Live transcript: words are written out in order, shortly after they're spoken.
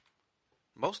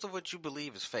Most of what you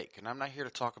believe is fake, and I'm not here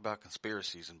to talk about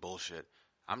conspiracies and bullshit.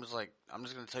 I'm just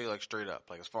gonna tell you like straight up,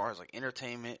 like as far as like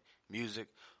entertainment, music,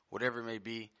 whatever it may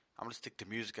be. I'm gonna stick to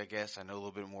music, I guess. I know a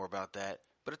little bit more about that,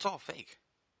 but it's all fake.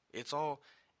 It's all,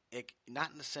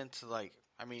 not in the sense of like,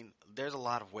 I mean, there's a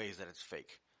lot of ways that it's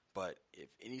fake, but if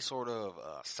any sort of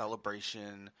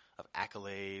celebration of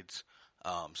accolades,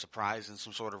 surprise in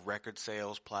some sort of record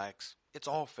sales plaques, it's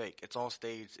all fake. It's all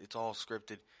staged. It's all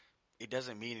scripted. It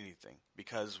doesn't mean anything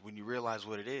because when you realize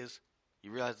what it is, you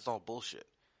realize it's all bullshit.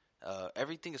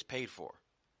 Everything is paid for.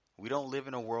 We don't live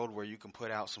in a world where you can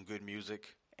put out some good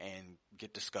music and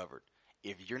get discovered.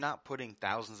 If you're not putting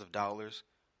thousands of dollars,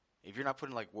 if you're not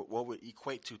putting like what would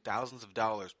equate to thousands of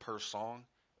dollars per song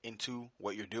into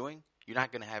what you're doing, you're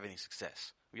not going to have any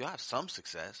success. You'll have some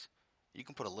success. You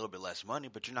can put a little bit less money,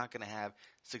 but you're not going to have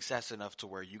success enough to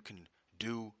where you can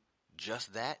do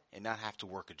just that and not have to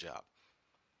work a job.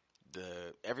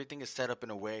 Everything is set up in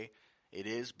a way it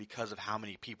is because of how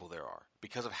many people there are,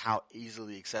 because of how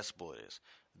easily accessible it is.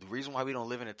 The reason why we don't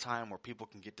live in a time where people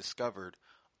can get discovered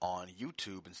on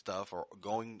YouTube and stuff, or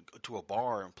going to a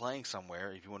bar and playing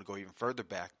somewhere, if you want to go even further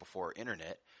back before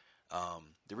internet,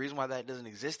 the reason why that doesn't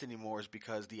exist anymore is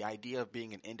because the idea of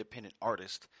being an independent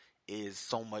artist is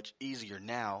so much easier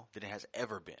now than it has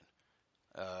ever been.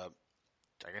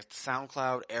 I guess the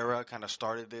SoundCloud era kind of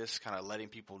started this, kind of letting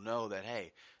people know that,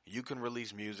 hey, you can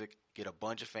release music, get a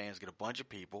bunch of fans, get a bunch of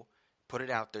people, put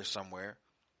it out there somewhere,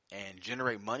 and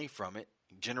generate money from it,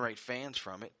 generate fans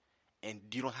from it, and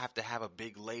you don't have to have a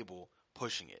big label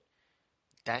pushing it.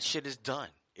 That shit is done.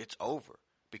 It's over.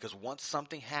 Because once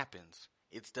something happens,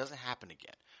 it doesn't happen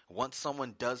again. Once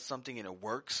someone does something and it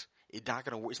works, it's not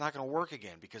gonna work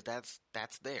again because that's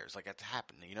theirs. Like that's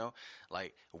happening, you know?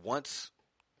 Like once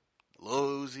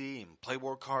Lil Uzi and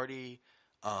Playboi Carti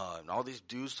and all these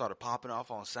dudes started popping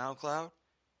off on SoundCloud,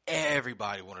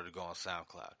 everybody wanted to go on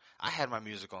SoundCloud. I had my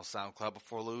music on SoundCloud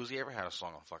before Lil Uzi ever had a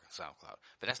song on fucking SoundCloud.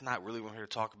 But that's not really what I'm here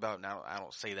to talk about. Now I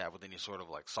don't say that with any sort of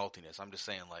like saltiness. I'm just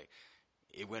saying like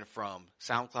it went from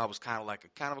SoundCloud was kind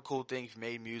of a cool thing. If you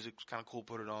made music, it was kind of cool,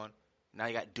 put it on. Now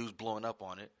you got dudes blowing up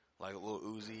on it like Lil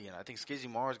Uzi, and I think Skizzy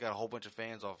Mars got a whole bunch of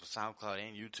fans off of SoundCloud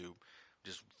and YouTube.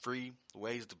 Just free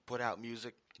ways to put out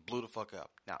music, blew the fuck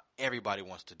up. Now everybody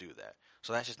wants to do that,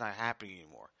 so that's just not happening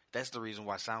anymore. That's the reason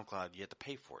why SoundCloud, you have to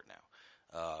pay for it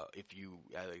now.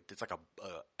 It's like a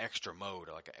extra mode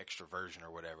or like an extra version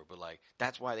or whatever. But like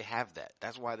that's why they have that.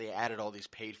 That's why they added all these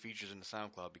paid features into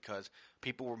SoundCloud, because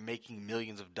people were making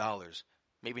millions of dollars,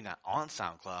 maybe not on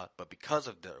SoundCloud, but because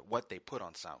of what they put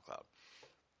on SoundCloud.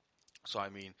 So I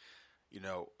mean,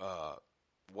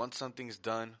 once something's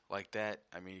done like that,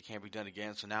 I mean it can't be done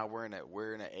again. So now we're in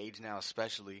an age now,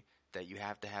 especially, that you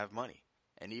have to have money.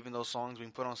 And even those songs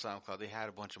being put on SoundCloud, they had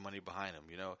a bunch of money behind them.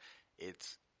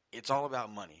 It's all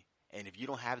about money. And if you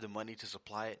don't have the money to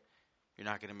supply it, you're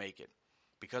not going to make it.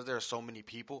 Because there are so many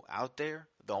people out there,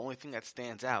 the only thing that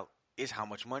stands out is how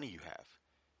much money you have.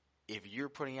 If you're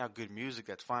putting out good music,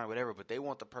 that's fine, whatever, but they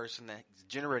want the person that's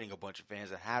generating a bunch of fans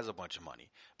that has a bunch of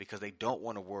money, because they don't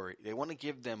want to worry. They want to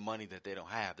give them money that they don't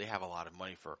have. They have a lot of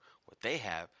money for what they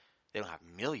have. They don't have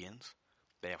millions.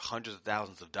 They have hundreds of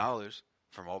thousands of dollars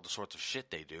from all the sorts of shit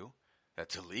they do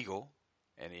that's illegal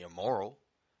and immoral,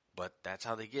 but that's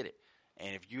how they get it.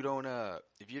 And if you're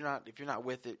not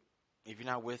with it, if you're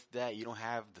not with that, you don't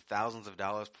have the thousands of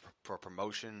dollars for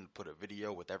promotion, put a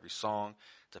video with every song,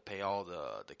 to pay all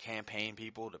the campaign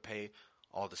people, to pay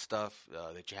all the stuff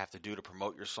that you have to do to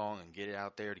promote your song and get it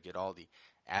out there, to get all the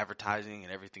advertising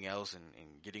and everything else,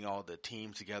 and getting all the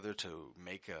team together to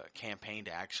make a campaign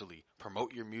to actually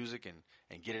promote your music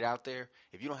and get it out there.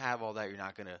 If you don't have all that, you're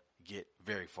not going to get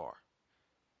very far.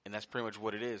 And that's pretty much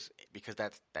what it is, because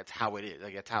that's how it is.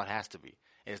 Like, that's how it has to be.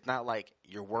 And it's not like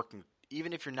you're working,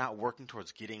 even if you're not working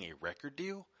towards getting a record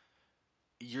deal,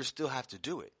 you still have to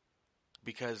do it.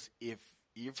 Because if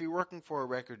you're working for a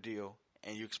record deal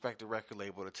and you expect the record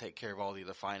label to take care of all the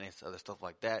other finance, other stuff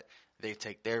like that, they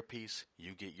take their piece,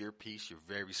 you get your piece, your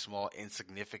very small,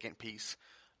 insignificant piece.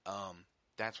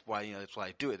 That's why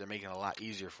I do it. They're making it a lot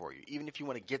easier for you. Even if you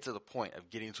want to get to the point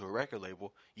of getting to a record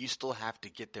label, you still have to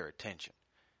get their attention.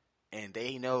 And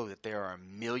they know that there are a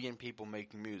million people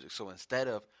making music. So instead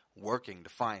of working to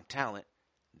find talent,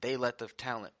 they let the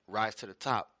talent rise to the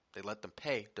top. They let them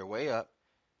pay their way up.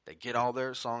 They get all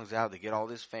their songs out. They get all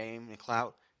this fame and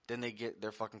clout. Then they get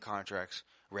their fucking contracts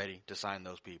ready to sign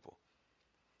those people.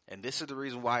 And this is the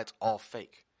reason why it's all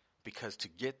fake. Because to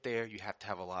get there, you have to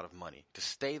have a lot of money. To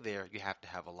stay there, you have to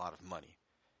have a lot of money.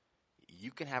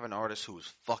 You can have an artist who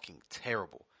is fucking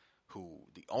terrible, who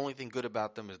the only thing good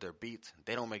about them is their beats.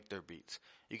 They don't make their beats.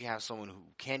 You can have someone who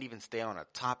can't even stay on a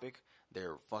topic.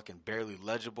 They're fucking barely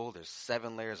legible. There's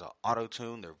 7 layers of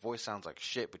auto-tune. Their voice sounds like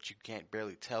shit, but you can't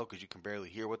barely tell because you can barely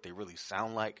hear what they really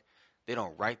sound like. They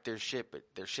don't write their shit, but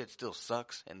their shit still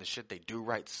sucks, and the shit they do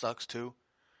write sucks too.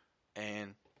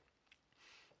 And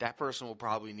that person will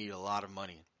probably need a lot of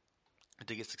money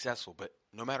to get successful. But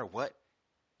no matter what,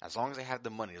 as long as they have the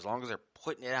money, as long as they're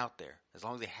putting it out there, as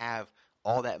long as they have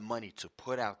all that money to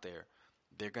put out there,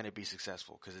 they're going to be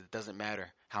successful because it doesn't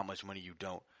matter how much money you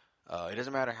don't. It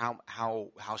doesn't matter how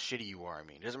shitty you are. I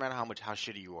mean, it doesn't matter how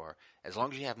shitty you are. As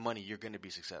long as you have money, you're going to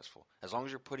be successful. As long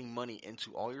as you're putting money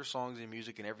into all your songs and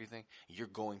music and everything, you're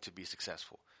going to be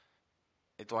successful.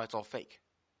 It's why it's all fake.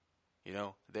 You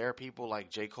know, there are people like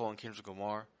J. Cole and Kendrick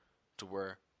Lamar to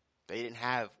where they didn't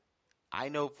have. I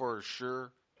know for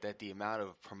sure that the amount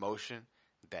of promotion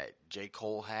that J.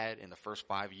 Cole had in the first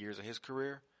 5 years of his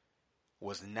career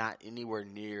was not anywhere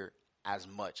near as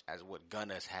much as what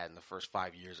Gunna's had in the first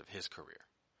 5 years of his career.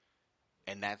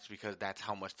 And that's because that's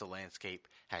how much the landscape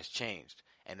has changed.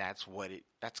 And that's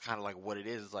kind of like what it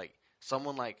is. Like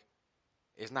someone like,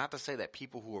 it's not to say that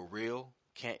people who are real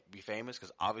can't be famous,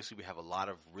 because obviously we have a lot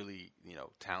of really,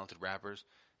 talented rappers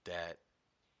that,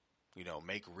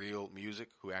 make real music,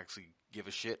 who actually give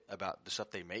a shit about the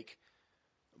stuff they make.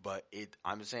 But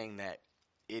I'm saying that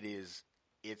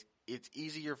it's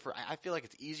easier I feel like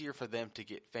it's easier for them to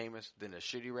get famous than a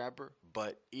shitty rapper,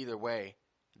 but either way,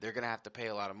 they're going to have to pay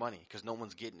a lot of money because no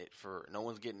one's getting it for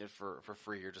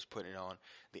free or just putting it on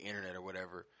the internet or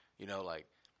whatever.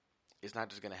 It's not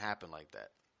just going to happen like that.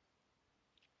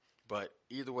 But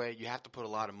either way, you have to put a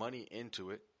lot of money into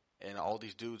it, and all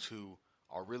these dudes who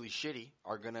are really shitty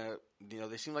are going to,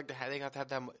 they seem like they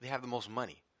have the most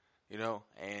money,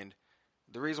 and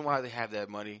the reason why they have that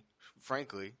money,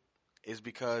 frankly, is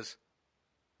because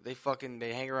they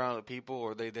hang around with people,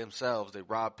 or they themselves, they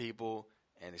rob people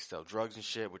and they sell drugs and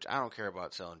shit, which I don't care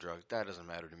about selling drugs. That doesn't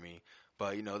matter to me.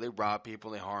 But, they rob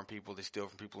people, they harm people, they steal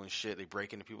from people and shit, they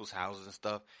break into people's houses and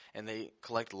stuff, and they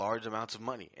collect large amounts of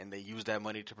money, and they use that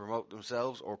money to promote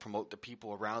themselves or promote the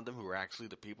people around them who are actually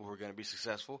the people who are going to be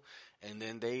successful, and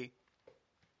then they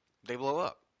blow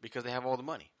up because they have all the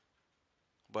money.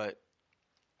 But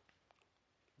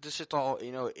this shit's all,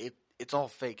 it's all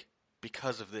fake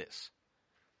because of this.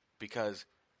 Because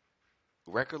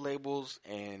record labels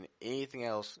and anything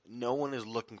else, no one is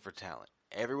looking for talent.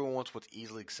 Everyone wants what's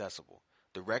easily accessible.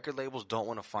 The record labels don't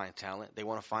want to find talent. They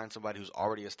want to find somebody who's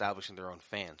already establishing their own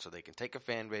fans, so they can take a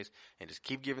fan base and just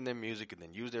keep giving them music and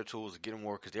then use their tools to get them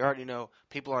more, because they already know,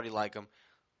 people already like them.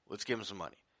 Let's give them some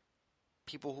money.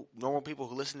 Normal people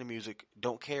who listen to music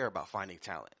don't care about finding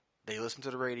talent. They listen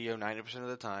to the radio 90% of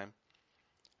the time.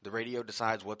 The radio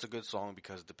decides what's a good song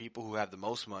because the people who have the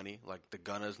most money, like the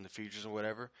Gunnas and the Futures and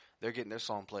whatever, they're getting their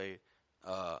song played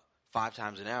 5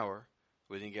 times an hour.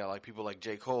 We then get like people like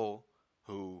J. Cole,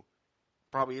 who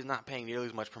probably is not paying nearly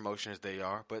as much promotion as they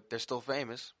are, but they're still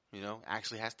famous,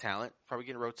 actually has talent, probably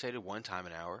getting rotated 1 time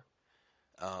an hour.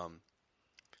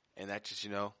 And that's just,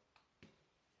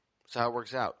 that's how it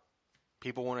works out.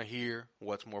 People want to hear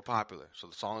what's more popular. So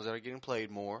the songs that are getting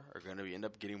played more are going to end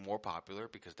up getting more popular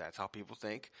because that's how people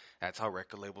think. That's how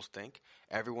record labels think.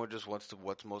 Everyone just wants to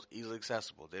what's most easily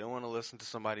accessible. They don't want to listen to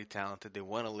somebody talented. They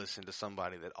want to listen to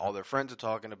somebody that all their friends are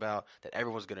talking about, that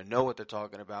everyone's going to know what they're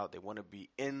talking about. They want to be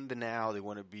in the now. They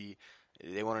want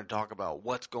to talk about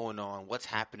what's going on, what's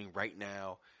happening right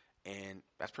now. And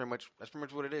that's pretty much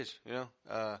what it is,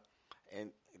 and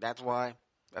that's why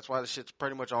the shit's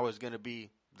pretty much always going to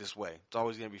be this way. It's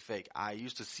always going to be fake. I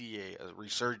used to see a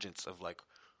resurgence of like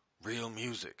real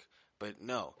music, but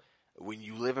no. When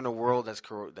you live in a world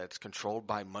that's controlled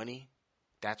by money,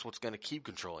 that's what's going to keep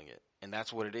controlling it, and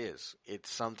that's what it is.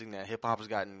 It's something that hip hop has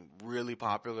gotten really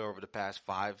popular over the past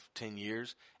 5-10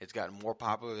 years. It's gotten more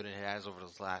popular than it has over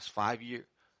the last 5 years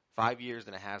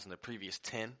than it has in the previous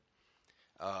 10.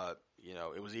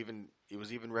 It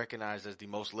was even recognized as the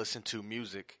most listened to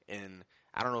music in,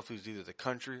 I don't know if it was either the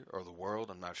country or the world,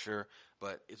 I'm not sure,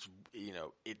 but it's,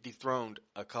 it dethroned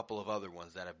a couple of other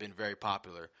ones that have been very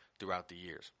popular throughout the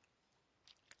years.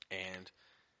 And,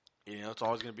 it's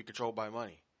always going to be controlled by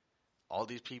money. All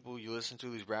these people you listen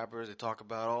to, these rappers, they talk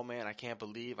about, oh man, I can't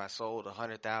believe I sold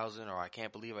 100,000, or I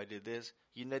can't believe I did this.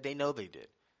 They know they did.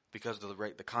 Because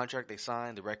the contract they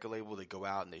signed, the record label, they go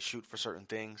out and they shoot for certain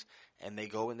things, and they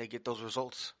go and they get those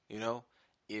results.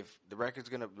 If the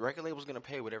record label's gonna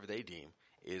pay whatever they deem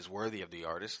is worthy of the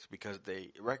artist, because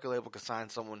the record label could sign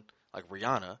someone like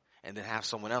Rihanna and then have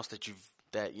someone else that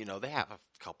they have a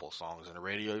couple of songs on the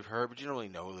radio you've heard, but you don't really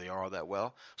know who they are all that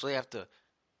well. So they have to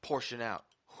portion out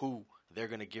who they're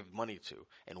gonna give money to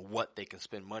and what they can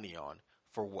spend money on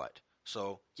for what.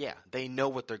 So yeah, they know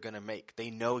what they're gonna make. They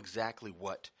know exactly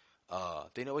what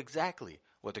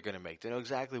they're gonna make. They know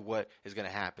exactly what is gonna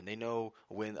happen. They know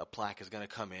when a plaque is gonna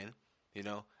come in. You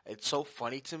know, it's so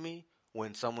funny to me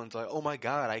when someone's like, "Oh my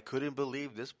God, I couldn't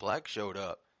believe this plaque showed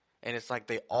up," and it's like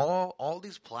all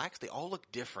these plaques, they all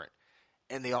look different,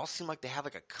 and they all seem like they have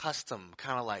like a custom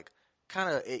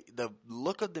the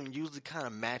look of them usually kind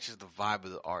of matches the vibe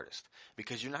of the artist,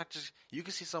 because you're not just, you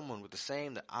can see someone with the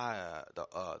same the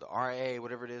RA,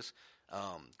 whatever it is,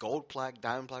 gold plaque,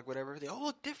 diamond plaque, whatever, they all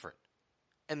look different,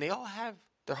 and they all have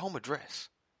their home address.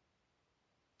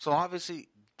 So obviously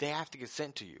they have to get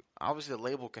sent to you. Obviously the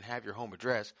label can have your home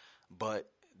address, but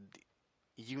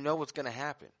you know what's going to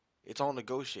happen. It's all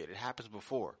negotiated. It happens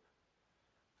before.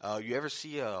 You ever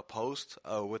see a post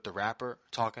with the rapper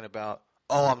talking about,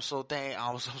 "Oh, I'm so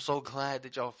glad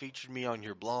that y'all featured me on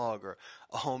your blog," or,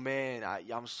 "Oh man,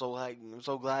 I'm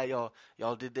so glad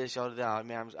y'all did this, y'all did that. I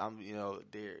mean,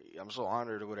 I'm so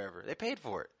honored," or whatever. They paid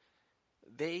for it.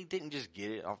 They didn't just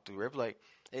get it off the rip. Like,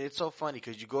 and it's so funny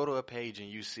because you go to a page and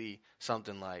you see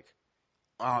something like,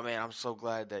 "Oh man, I'm so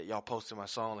glad that y'all posted my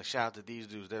song. Like, shout out to these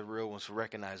dudes, they're real ones for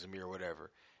recognizing me," or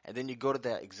whatever. And then you go to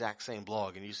that exact same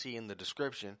blog and you see in the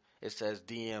description it says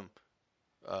DM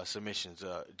submissions,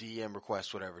 DM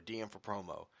requests, whatever, DM for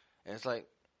promo, and it's like,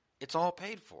 it's all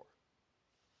paid for.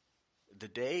 The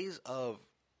days of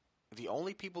the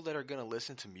only people that are gonna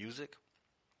listen to music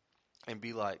and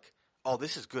be like, "Oh,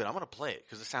 this is good, I'm gonna play it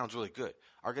because it sounds really good,"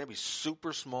 are gonna be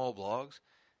super small blogs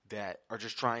that are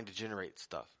just trying to generate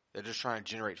stuff. They're just trying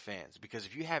to generate fans, because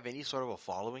if you have any sort of a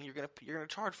following, you're gonna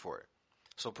charge for it.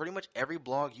 So pretty much every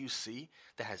blog you see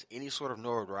that has any sort of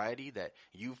notoriety that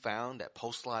you found that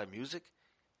posts a lot of music,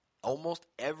 almost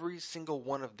every single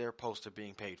one of their posts are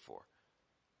being paid for.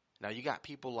 Now you got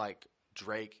people like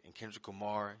Drake and Kendrick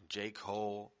Lamar, J.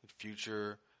 Cole,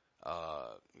 Future,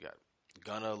 you got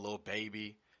Gunna, Lil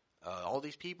Baby, all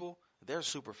these people, they're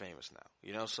super famous now.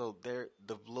 You know, so the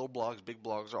little blogs, big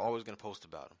blogs are always going to post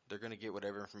about them. They're going to get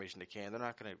whatever information they can. They're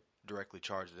not going to directly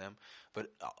charge them,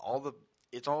 but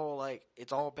it's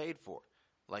all paid for.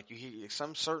 Like, you hear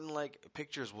some certain like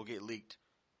pictures will get leaked.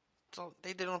 So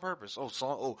they did it on purpose.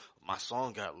 My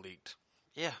song got leaked.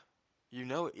 Yeah, you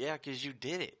know it. Yeah, because you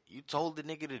did it. You told the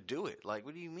nigga to do it. Like,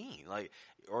 what do you mean? Like,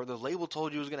 or the label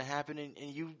told you it was gonna happen, and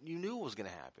you knew it was gonna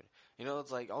happen. You know,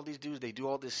 it's like all these dudes. They do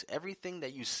all this. Everything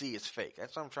that you see is fake.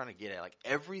 That's what I'm trying to get at. Like,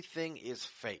 everything is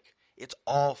fake. It's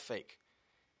all fake.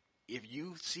 If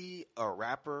you see a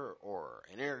rapper or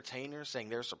an entertainer saying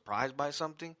they're surprised by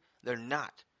something, they're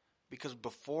not. Because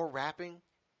before rapping,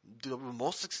 the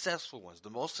most successful ones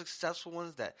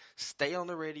that stay on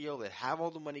the radio, that have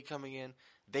all the money coming in,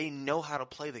 they know how to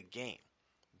play the game.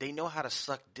 They know how to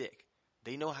suck dick.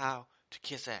 They know how to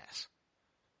kiss ass.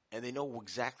 And they know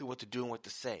exactly what to do and what to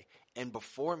say. And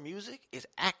before music is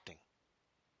acting.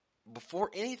 Before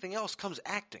anything else comes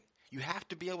acting. You have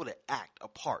to be able to act a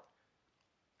part.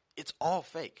 It's all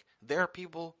fake. There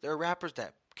are rappers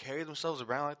that carry themselves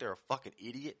around like they're a fucking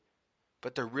idiot,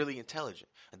 but they're really intelligent.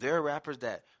 And there are rappers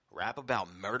that rap about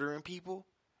murdering people,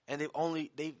 and they've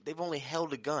only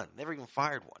held a gun, never even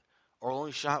fired one, or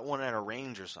only shot one at a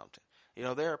range or something. You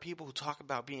know, there are people who talk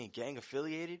about being gang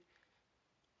affiliated,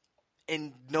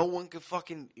 and no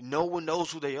one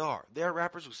knows who they are. There are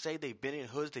rappers who say they've been in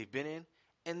hoods they've been in,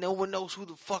 and no one knows who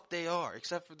the fuck they are,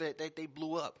 except for that they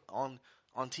blew up on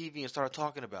TV and started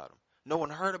talking about them. No one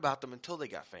heard about them until they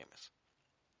got famous.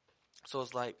 So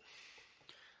it's like,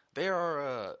 it's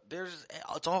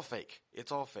all fake.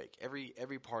 It's all fake.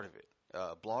 Every part of it.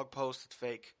 Blog posts, it's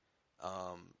fake.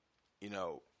 I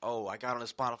got on a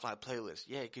Spotify playlist.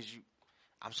 Yeah, because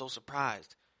I'm so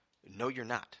surprised. No, you're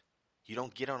not. You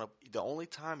don't get on the only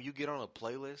time you get on a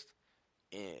playlist,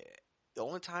 the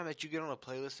only time that you get on a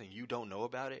playlist and you don't know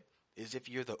about it is if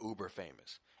you're the uber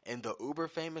famous. And the uber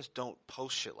famous don't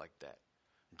post shit like that.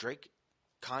 Drake,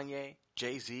 Kanye,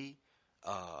 Jay-Z,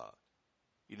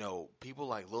 people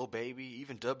like Lil Baby,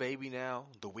 even DaBaby now,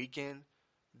 The Weeknd,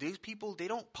 these people, they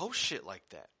don't post shit like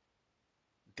that.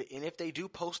 And if they do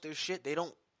post their shit, they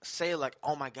don't say like,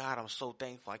 "Oh my God, I'm so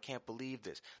thankful, I can't believe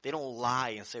this." They don't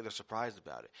lie and say they're surprised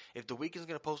about it. If The Weeknd's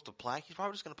going to post a plaque, he's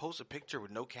probably just going to post a picture with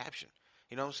no caption.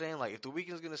 You know what I'm saying? Like, if The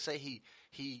Weeknd's going to say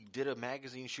he did a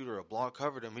magazine shoot or a blog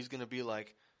covered him, he's going to be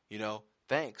like,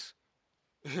 thanks.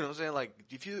 You know what I'm saying? Like,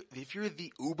 if you're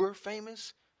the uber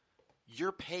famous,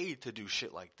 you're paid to do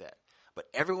shit like that. But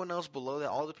everyone else below that,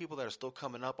 all the people that are still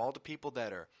coming up, all the people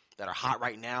that are hot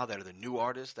right now, that are the new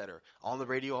artists, that are on the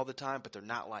radio all the time, but they're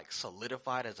not like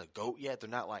solidified as a GOAT yet. They're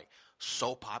not like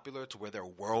so popular to where they're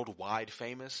worldwide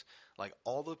famous. Like,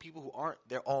 all the people who aren't,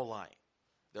 they're all lying.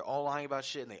 They're all lying about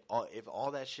shit, and if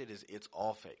all that shit is, it's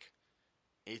all fake.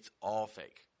 It's all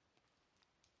fake.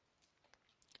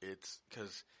 It's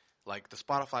because, like the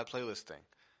Spotify playlist thing.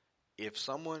 If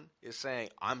someone is saying,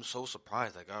 "I'm so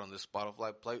surprised I got on this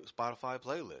Spotify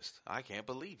playlist, I can't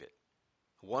believe it,"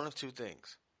 one of two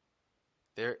things.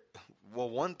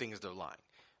 One thing is they're lying,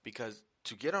 because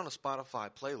to get on a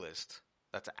Spotify playlist,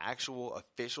 that's an actual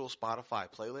official Spotify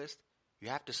playlist, you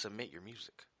have to submit your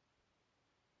music.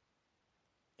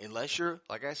 Unless you're,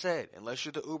 like I said, unless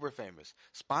you're the uber famous,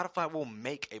 Spotify will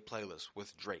make a playlist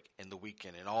with Drake and The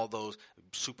Weeknd and all those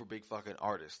super big fucking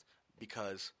artists,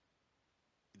 because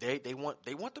they want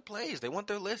the plays, they want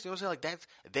their list. You know what I'm saying?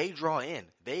 Like they draw in.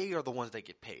 They are the ones that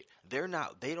get paid. They're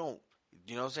not. They don't.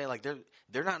 You know what I'm saying? Like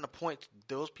they're not in a point.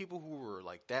 Those people who were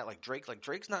like that, like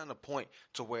Drake's not in a point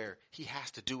to where he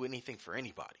has to do anything for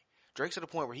anybody. Drake's at a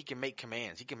point where he can make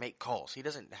commands, he can make calls. He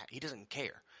doesn't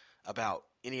care about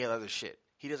any other shit.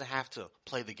 He doesn't have to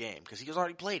play the game because he's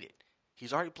already played it.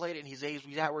 He's already played it, and he's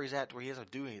at where he's at, where he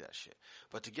doesn't do any of that shit.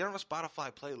 But to get on a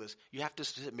Spotify playlist, you have to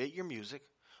submit your music,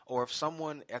 or if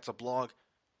someone that's a blog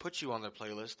puts you on their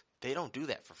playlist, they don't do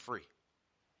that for free.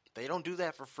 They don't do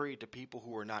that for free to people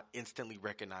who are not instantly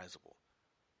recognizable.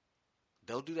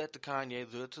 They'll do that to Kanye,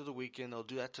 they'll do it to The Weeknd, they'll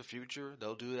do that to Future,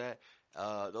 they'll do that,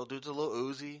 they'll do it to Lil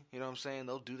Uzi, you know what I'm saying?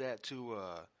 They'll do that to,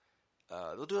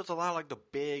 they'll do it to a lot of like the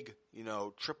big,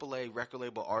 AAA record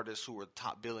label artists who are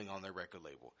top billing on their record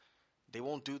label. They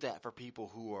won't do that for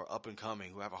people who are up and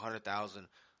coming, who have 100,000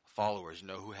 followers,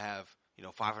 who have,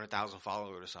 500,000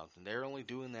 followers or something. They're only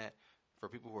doing that for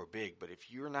people who are big. But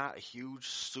if you're not a huge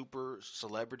super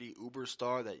celebrity uber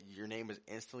star that your name is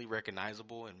instantly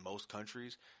recognizable in most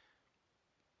countries,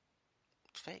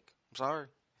 it's fake. I'm sorry.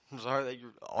 I'm sorry that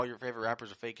all your favorite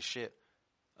rappers are fake as shit.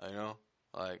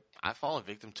 Like I've fallen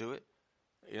victim to it.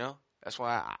 That's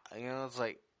why it's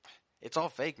like it's all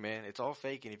fake, man. It's all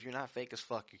fake, and if you're not fake as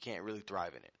fuck, you can't really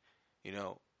thrive in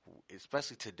it.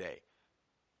 Especially today.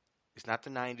 It's not the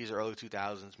 90s or early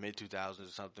 2000s, mid 2000s or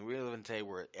something. We live in today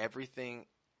where everything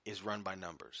is run by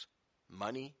numbers,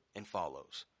 money and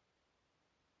follows,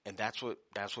 and that's what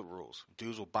rules.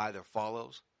 Dudes will buy their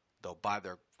follows, they'll buy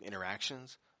their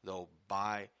interactions, they'll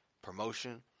buy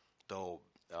promotion, they'll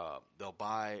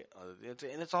buy, and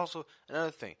it's also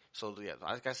another thing. So yeah,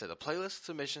 like I said, the playlist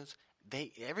submissions,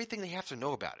 everything they have to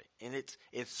know about it, and it's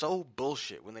so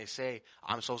bullshit when they say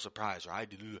I'm so surprised or I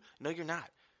do. No, you're not.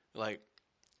 Like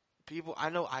people, I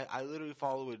know. I literally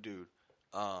follow a dude.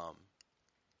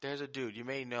 There's a dude, you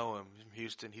may know him from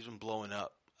Houston. He's been blowing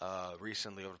up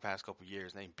recently over the past couple of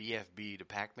years. Named BFB, the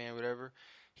Pac-Man, whatever.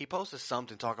 He posted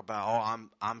something talk about,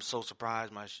 I'm so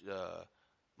surprised my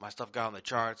stuff got on the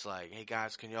charts. Like, hey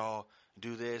guys, can y'all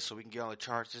do this so we can get on the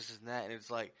charts, this and that. And it's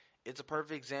like, it's a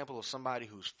perfect example of somebody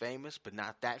who's famous but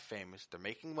not that famous. They're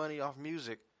making money off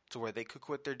music to where they could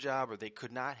quit their job or they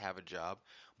could not have a job,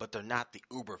 but they're not the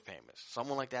uber famous.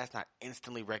 Someone like that's not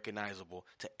instantly recognizable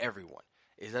to everyone.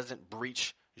 It doesn't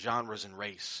breach genres and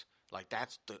race. Like,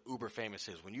 that's the uber famous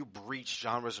is. When you breach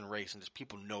genres and race and just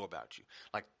people know about you.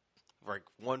 Like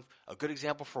a good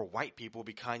example for white people would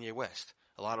be Kanye West.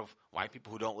 A lot of white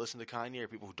people who don't listen to Kanye or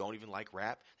people who don't even like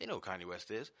rap, they know who Kanye West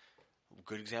is. A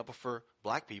good example for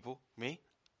black people, me,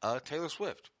 Taylor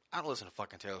Swift. I don't listen to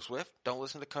fucking Taylor Swift. Don't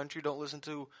listen to country. Don't listen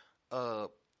to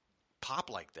pop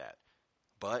like that.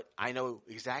 But I know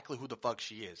exactly who the fuck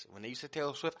she is. When you say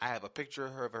Taylor Swift, I have a picture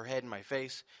of her head in my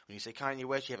face. When you say Kanye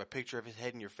West, you have a picture of his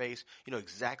head in your face. You know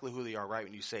exactly who they are right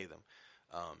when you say them.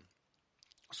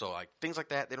 So like things like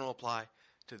that, they don't apply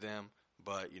to them.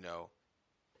 But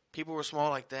people who are small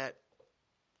like that,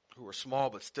 who are small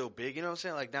but still big, you know what I'm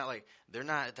saying? Like not like they're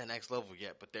not at the next level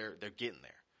yet, but they're getting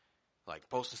there. Like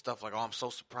posting stuff like, "Oh, I'm so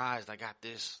surprised I got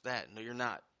this, that." No, you're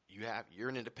not. You're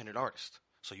an independent artist,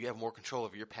 so you have more control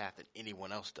over your path than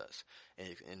anyone else does.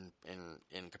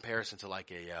 In comparison to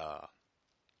like a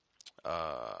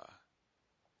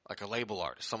label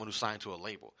artist, someone who's signed to a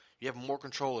label, you have more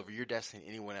control over your destiny than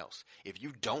anyone else. If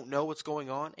you don't know what's going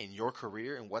on in your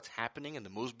career and what's happening and the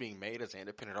moves being made as an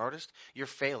independent artist, you're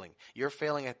failing. You're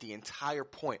failing at the entire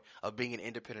point of being an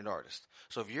independent artist.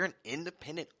 So if you're an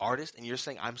independent artist and you're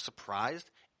saying I'm surprised,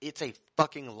 it's a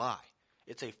fucking lie.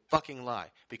 It's a fucking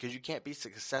lie, because you can't be a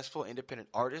successful independent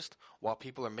artist while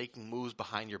people are making moves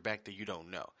behind your back that you don't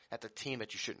know. That's a team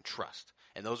that you shouldn't trust.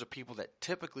 And those are people that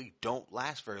typically don't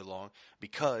last very long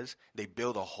because they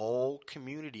build a whole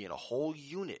community and a whole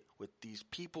unit with these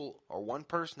people or one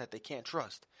person that they can't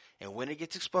trust. And when it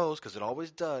gets exposed, because it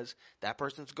always does, that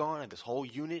person's gone and this whole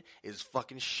unit is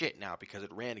fucking shit now because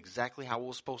it ran exactly how it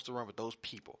was supposed to run with those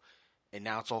people. And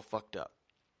now it's all fucked up.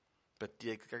 But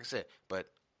like I said,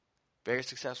 very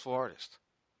successful artist.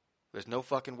 There's no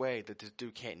fucking way that this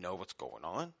dude can't know what's going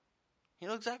on. He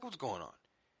knows exactly what's going on.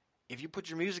 If you put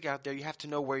your music out there, you have to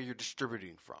know where you're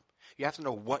distributing from. You have to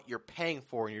know what you're paying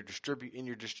for in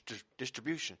your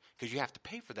distribution, because you have to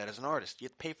pay for that as an artist. You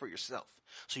have to pay for it yourself.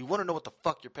 So you want to know what the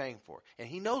fuck you're paying for, and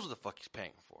he knows what the fuck he's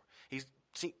paying for. He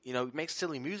makes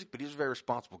silly music, but he's a very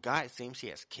responsible guy. It seems he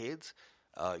has kids.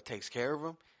 He takes care of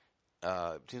them.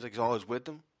 It seems like he's always with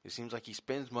them. It seems like he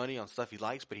spends money on stuff he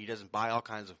likes, but he doesn't buy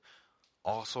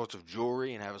all sorts of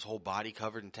jewelry and have his whole body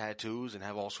covered in tattoos and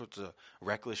have all sorts of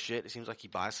reckless shit. It seems like he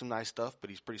buys some nice stuff, but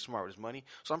he's pretty smart with his money.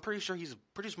 So I'm pretty sure he's a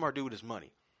pretty smart dude with his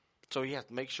money. So he has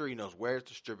to make sure he knows where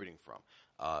it's distributing from.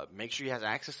 Make sure he has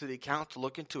access to the account to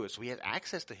look into it, so he has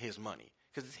access to his money,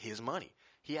 because it's his money.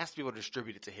 He has to be able to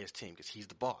distribute it to his team because he's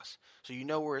the boss. So you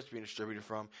know where it's being distributed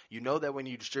from. You know that when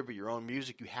you distribute your own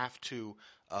music, you have to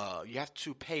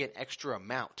pay an extra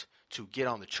amount to get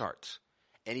on the charts.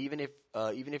 And even if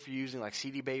you're using like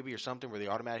CD Baby or something where they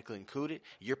automatically include it,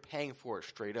 you're paying for it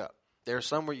straight up. There are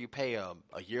some where you pay a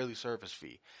yearly service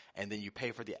fee, and then you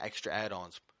pay for the extra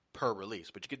add-ons per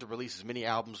release. But you get to release as many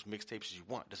albums, mixtapes as you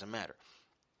want. Doesn't matter.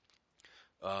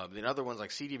 Then other ones like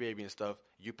CD Baby and stuff,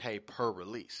 you pay per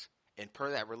release. And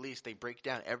per that release, they break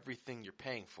down everything you're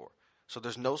paying for. So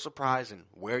there's no surprise in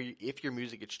if your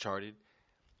music gets charted,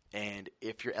 and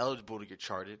if you're eligible to get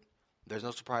charted. There's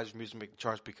no surprise if your music makes the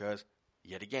charts because,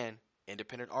 yet again,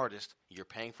 independent artist, you're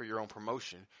paying for your own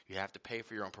promotion. You have to pay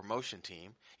for your own promotion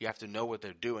team. You have to know what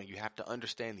they're doing. You have to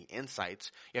understand the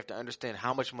insights. You have to understand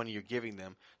how much money you're giving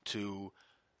them to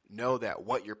know that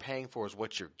what you're paying for is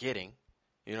what you're getting.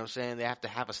 You know what I'm saying? They have to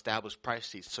have established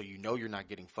prices so you know you're not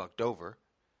getting fucked over.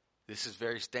 This is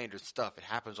very standard stuff. It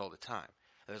happens all the time.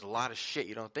 And there's a lot of shit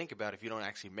you don't think about if you don't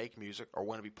actually make music or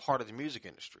want to be part of the music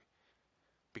industry,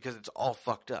 because it's all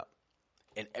fucked up.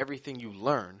 And everything you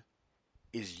learn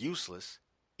is useless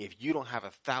if you don't have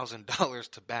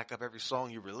 $1,000 to back up every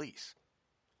song you release.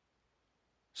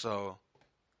 So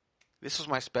this was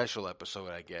my special episode,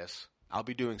 I guess. I'll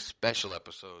be doing special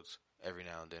episodes every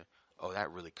now and then. Oh,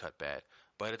 that really cut bad.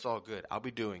 But it's all good. I'll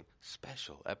be doing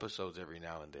special episodes every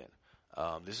now and then.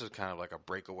 This is kind of like a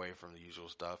breakaway from the usual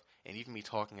stuff. And even me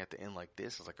talking at the end like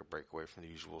this is like a breakaway from the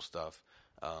usual stuff.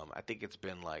 I think it's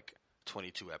been like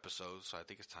 22 episodes, so I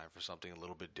think it's time for something a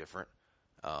little bit different.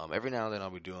 Every now and then I'll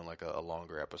be doing like a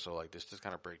longer episode like this, just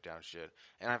kind of break down shit.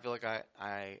 And I feel like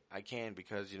I can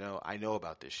because, I know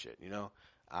about this shit.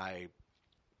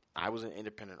 I was an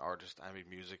independent artist. I made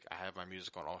music. I have my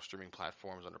music on all streaming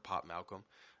platforms under Pop Malcolm.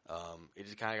 It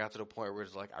just kind of got to the point where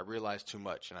it's like I realized too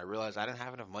much, and I realized I didn't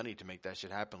have enough money to make that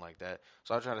shit happen like that.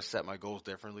 So I try to set my goals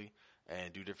differently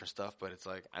and do different stuff. But it's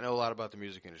like I know a lot about the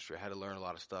music industry. I had to learn a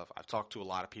lot of stuff. I've talked to a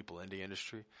lot of people in the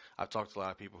industry. I've talked to a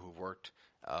lot of people who've worked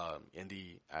in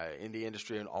the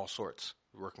industry in all sorts,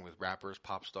 working with rappers,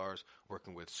 pop stars,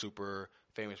 working with super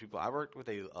famous people. I've worked with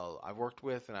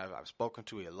and I've spoken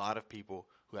to a lot of people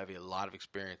who have a lot of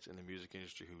experience in the music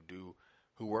industry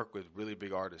who work with really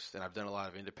big artists. And I've done a lot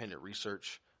of independent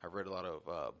research. I've read a lot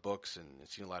of books and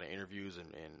seen a lot of interviews and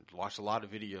watched a lot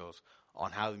of videos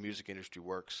on how the music industry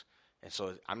works. And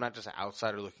so I'm not just an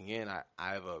outsider looking in. I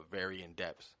have a very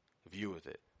in-depth view with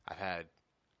it. I've had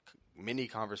many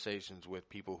conversations with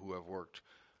people who have worked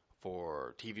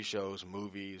for TV shows,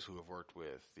 movies, who have worked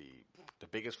with the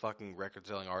biggest fucking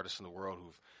record-selling artists in the world,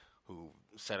 who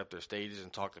set up their stages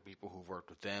and talked to people who've worked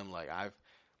with them. Like I've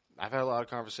had a lot of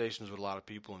conversations with a lot of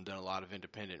people and done a lot of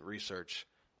independent research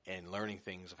and learning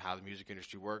things of how the music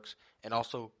industry works, and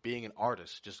also being an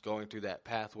artist, just going through that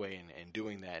pathway and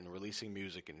doing that and releasing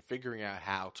music and figuring out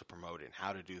how to promote it and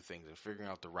how to do things and figuring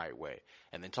out the right way,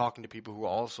 and then talking to people who are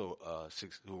also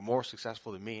who are more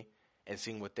successful than me and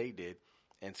seeing what they did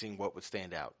and seeing what would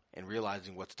stand out and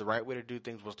realizing what's the right way to do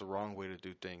things, what's the wrong way to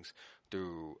do things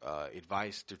through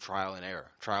advice, through trial and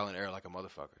error like a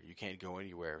motherfucker. You can't go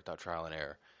anywhere without trial and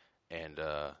error. And,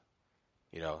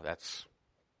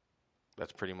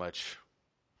 that's pretty much,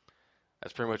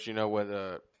 that's pretty much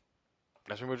going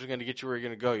to get you where you're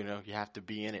going to go. You have to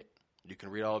be in it. You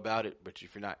can read all about it, but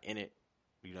if you're not in it,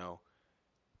 you're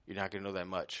not going to know that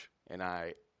much.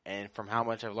 And from how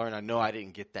much I've learned, I know I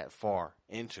didn't get that far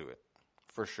into it,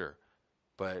 for sure.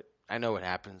 But I know what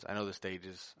happens. I know the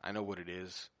stages. I know what it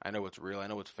is. I know what's real. I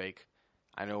know what's fake.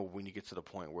 I know when you get to the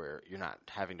point where you're not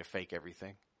having to fake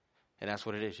everything. And that's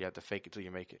what it is. You have to fake it till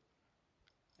you make it.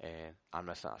 And I'm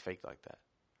just not fake like that.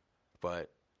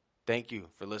 But thank you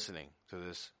for listening to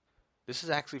this. This is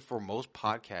actually, for most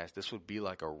podcasts, this would be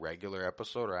like a regular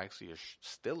episode, or actually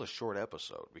still a short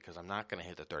episode, because I'm not going to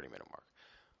hit the 30-minute mark.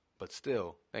 But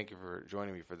still, thank you for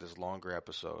joining me for this longer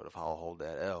episode of How I'll Hold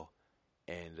That L.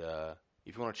 And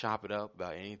If you want to chop it up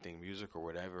about anything, music or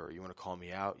whatever, or you want to call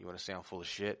me out, you want to say I'm full of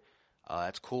shit,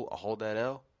 that's cool. I'll hold that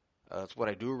L. That's what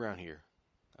I do around here.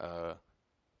 Uh,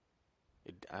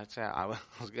 I'd say I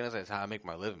was gonna say it's how I make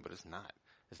my living, but it's not.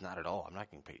 It's not at all. I'm not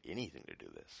getting paid anything to do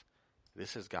this.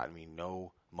 This has gotten me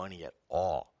no money at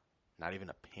all, not even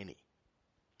a penny.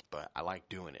 But I like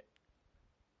doing it.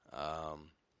 I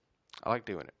like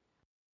doing it.